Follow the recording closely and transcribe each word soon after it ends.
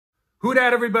Who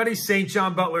dat, everybody? St.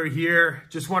 John Butler here.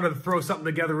 Just wanted to throw something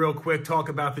together real quick, talk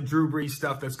about the Drew Brees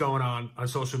stuff that's going on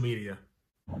social media.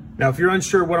 Now, if you're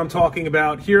unsure what I'm talking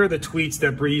about, here are the tweets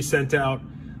that Brees sent out.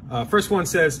 First one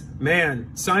says, "Man,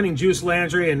 signing Juice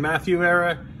Landry and Matthew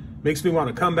Era makes me want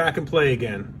to come back and play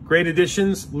again. Great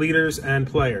additions, leaders, and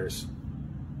players."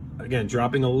 Again,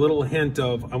 dropping a little hint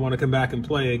of, I want to come back and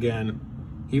play again.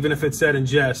 Even if it's said in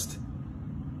jest,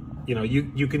 you know,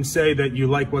 you can say that you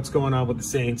like what's going on with the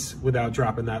Saints without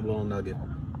dropping that little nugget.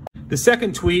 The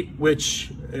second tweet,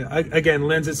 which again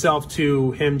lends itself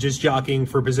to him just jockeying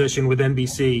for position with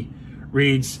NBC,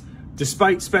 reads,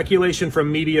 "Despite speculation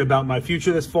from media about my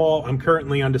future this fall, I'm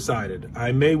currently undecided.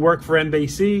 I may work for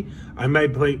NBC. I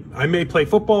may play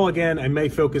football again. I may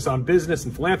focus on business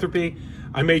and philanthropy.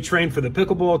 I may train for the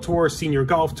pickleball tour, senior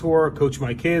golf tour, coach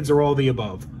my kids, or all the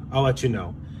above. I'll let you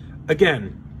know."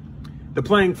 Again, the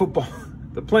playing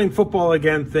football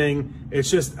again thing,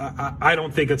 it's just, I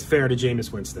don't think it's fair to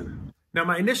Jameis Winston. Now,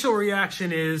 my initial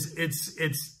reaction is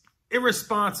it's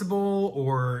irresponsible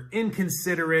or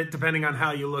inconsiderate, depending on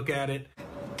how you look at it.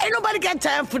 Ain't nobody got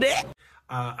time for that.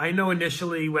 I know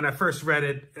initially when I first read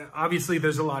it, obviously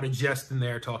there's a lot of jest in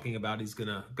there talking about he's going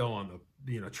to go on the,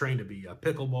 train to be a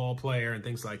pickleball player and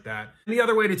things like that. And the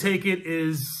other way to take it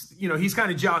is, he's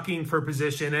kind of jockeying for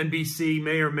position. NBC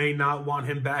may or may not want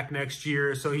him back next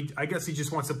year. So I guess he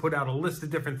just wants to put out a list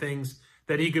of different things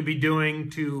that he could be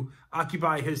doing to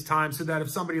occupy his time so that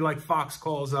if somebody like Fox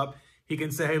calls up, he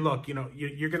can say, hey, look,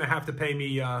 you're going to have to pay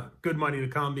me good money to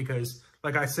come because,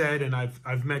 like I said, and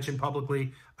I've mentioned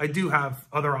publicly, I do have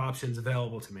other options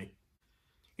available to me.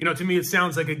 To me, it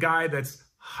sounds like a guy that's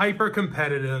hyper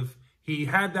competitive. He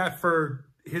had that for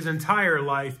his entire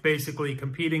life, basically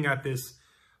competing at this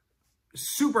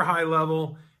super high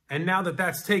level. And now that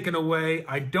that's taken away,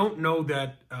 I don't know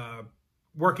that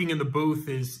working in the booth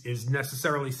is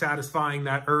necessarily satisfying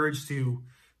that urge to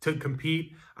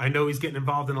compete. I know he's getting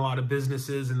involved in a lot of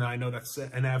businesses, and I know that's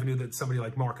an avenue that somebody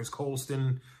like Marcus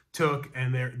Colston took,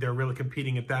 and they're really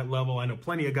competing at that level. I know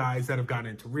plenty of guys that have gotten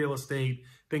into real estate,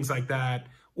 things like that,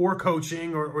 or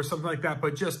coaching or something like that.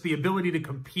 But just the ability to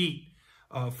compete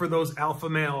for those alpha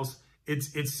males,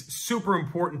 it's super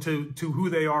important to who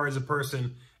they are as a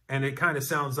person. And it kind of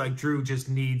sounds like Drew just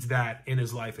needs that in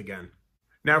his life again.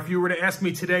 Now, if you were to ask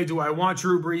me today, do I want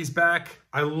Drew Brees back?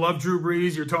 I love Drew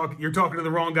Brees. You're talking to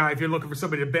the wrong guy if you're looking for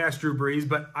somebody to bash Drew Brees,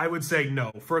 but I would say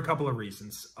no for a couple of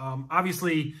reasons.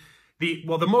 Obviously,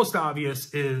 the most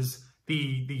obvious is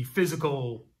the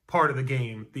physical part of the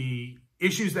game, the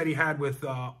issues that he had with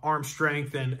arm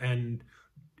strength and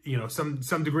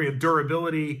some degree of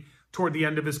durability toward the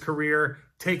end of his career,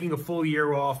 taking a full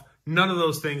year off. None of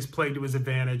those things played to his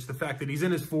advantage. The fact that he's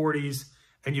in his 40s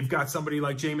and you've got somebody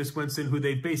like Jameis Winston, who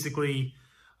they've basically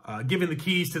given the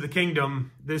keys to the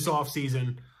kingdom this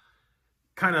offseason,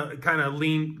 kind of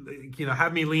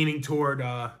have me leaning toward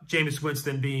Jameis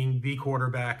Winston being the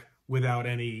quarterback without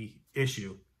any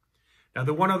issue. Now,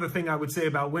 the one other thing I would say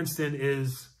about Winston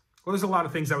is, well, there's a lot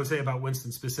of things I would say about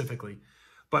Winston specifically.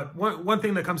 But one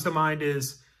thing that comes to mind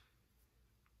is,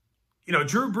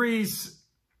 Drew Brees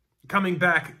coming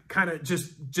back kind of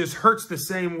just hurts the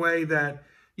same way that,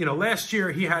 last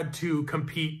year he had to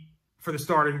compete for the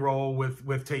starting role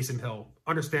with Taysom Hill,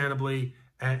 understandably,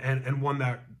 and won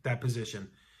that position.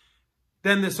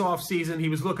 Then this offseason, he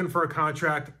was looking for a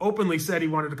contract, openly said he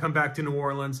wanted to come back to New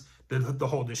Orleans. The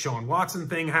whole Deshaun Watson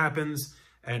thing happens,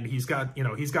 and he's got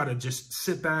to just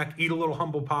sit back, eat a little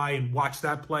humble pie, and watch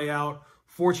that play out.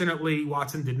 Fortunately,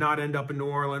 Watson did not end up in New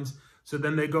Orleans. So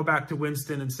then they go back to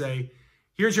Winston and say,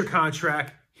 here's your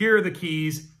contract. Here are the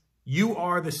keys. You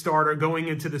are the starter going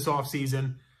into this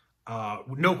offseason.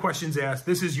 No questions asked.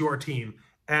 This is your team.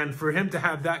 And for him to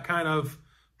have that kind of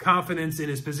confidence in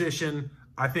his position,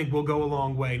 I think will go a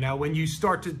long way. Now, when you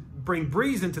start to bring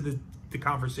Brees into the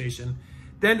conversation,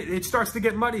 then it starts to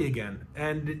get muddy again.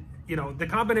 And, the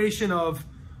combination of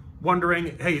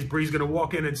wondering, hey, is Brees going to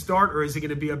walk in and start, or is he going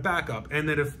to be a backup? And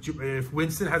then if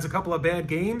Winston has a couple of bad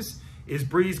games, is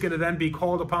Brees going to then be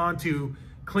called upon to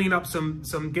clean up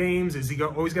some games? Is he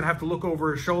always going to have to look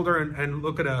over his shoulder and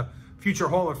look at a future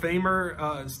Hall of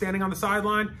Famer standing on the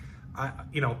sideline?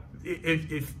 The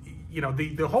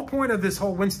whole point of this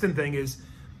whole Winston thing is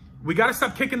we got to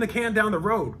stop kicking the can down the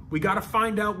road. We got to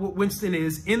find out what Winston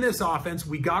is in this offense.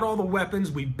 We got all the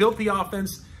weapons. We built the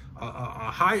offense. A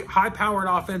high-powered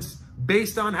offense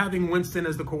based on having Winston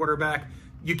as the quarterback.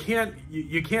 You can't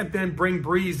then bring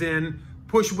Brees in,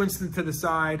 push Winston to the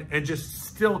side, and just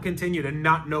still continue to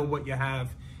not know what you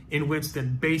have in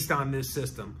Winston based on this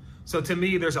system. So to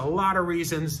me, there's a lot of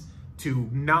reasons to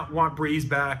not want Brees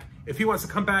back. If he wants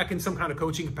to come back in some kind of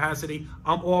coaching capacity,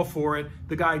 I'm all for it.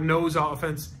 The guy knows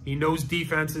offense. He knows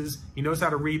defenses. He knows how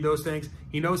to read those things.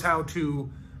 He knows how to,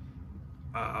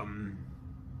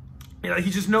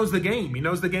 he just knows the game. He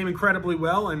knows the game incredibly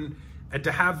well. And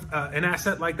to have an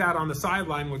asset like that on the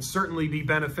sideline would certainly be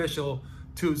beneficial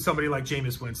to somebody like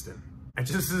Jameis Winston. And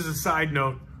just as a side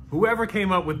note, whoever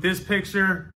came up with this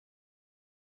picture,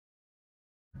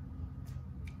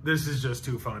 this is just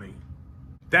too funny.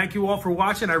 Thank you all for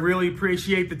watching. I really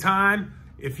appreciate the time.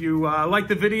 If you like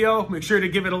the video, make sure to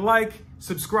give it a like,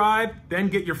 subscribe, then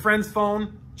get your friend's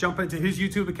phone, jump into his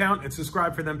YouTube account, and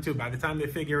subscribe for them too. By the time they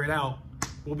figure it out,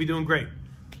 we'll be doing great.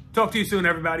 Talk to you soon,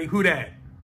 everybody. Who dat?